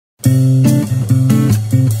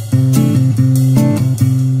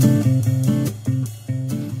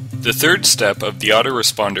The third step of the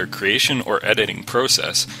autoresponder creation or editing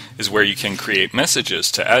process is where you can create messages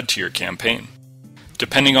to add to your campaign.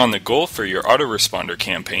 Depending on the goal for your autoresponder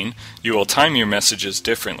campaign, you will time your messages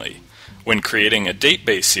differently. When creating a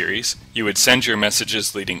date-based series, you would send your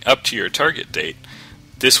messages leading up to your target date.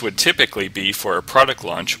 This would typically be for a product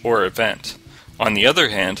launch or event. On the other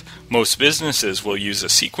hand, most businesses will use a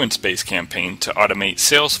sequence-based campaign to automate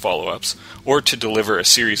sales follow-ups or to deliver a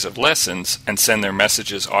series of lessons and send their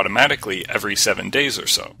messages automatically every 7 days or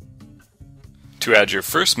so. To add your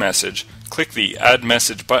first message, click the Add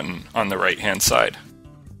Message button on the right-hand side.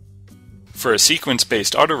 For a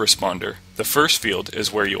sequence-based autoresponder, the first field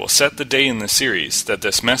is where you will set the day in the series that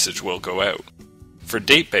this message will go out. For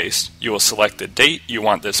date-based, you will select the date you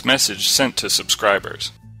want this message sent to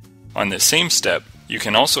subscribers. On this same step, you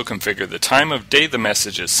can also configure the time of day the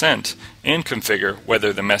message is sent and configure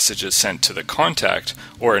whether the message is sent to the contact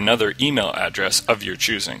or another email address of your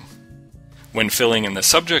choosing. When filling in the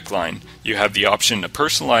subject line, you have the option to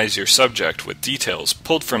personalize your subject with details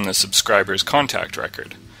pulled from the subscriber's contact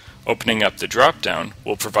record. Opening up the drop-down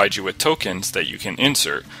will provide you with tokens that you can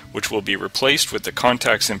insert, which will be replaced with the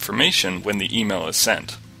contact's information when the email is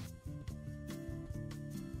sent.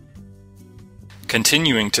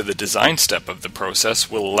 Continuing to the design step of the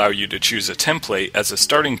process will allow you to choose a template as a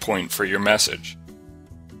starting point for your message.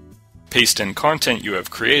 Paste in content you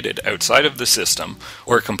have created outside of the system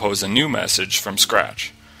or compose a new message from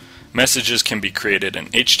scratch. Messages can be created in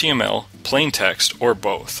HTML, plain text, or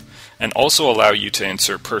both, and also allow you to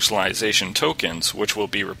insert personalization tokens which will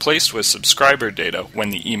be replaced with subscriber data when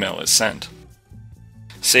the email is sent.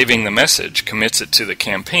 Saving the message commits it to the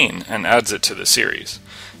campaign and adds it to the series.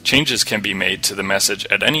 Changes can be made to the message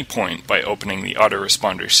at any point by opening the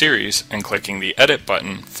autoresponder series and clicking the Edit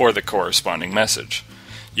button for the corresponding message.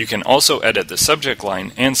 You can also edit the subject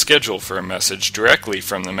line and schedule for a message directly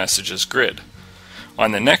from the messages grid.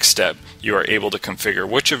 On the next step, you are able to configure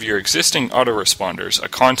which of your existing autoresponders a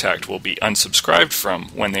contact will be unsubscribed from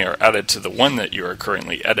when they are added to the one that you are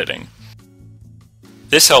currently editing.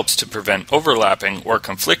 This helps to prevent overlapping or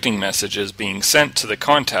conflicting messages being sent to the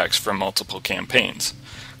contacts from multiple campaigns.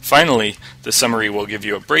 Finally, the summary will give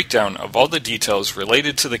you a breakdown of all the details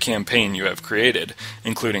related to the campaign you have created,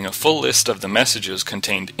 including a full list of the messages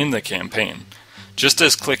contained in the campaign. Just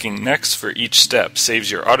as clicking Next for each step saves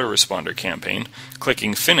your autoresponder campaign,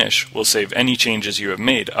 clicking Finish will save any changes you have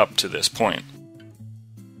made up to this point.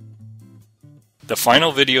 The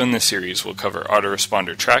final video in the series will cover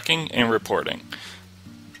autoresponder tracking and reporting,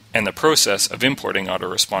 and the process of importing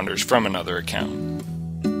autoresponders from another account.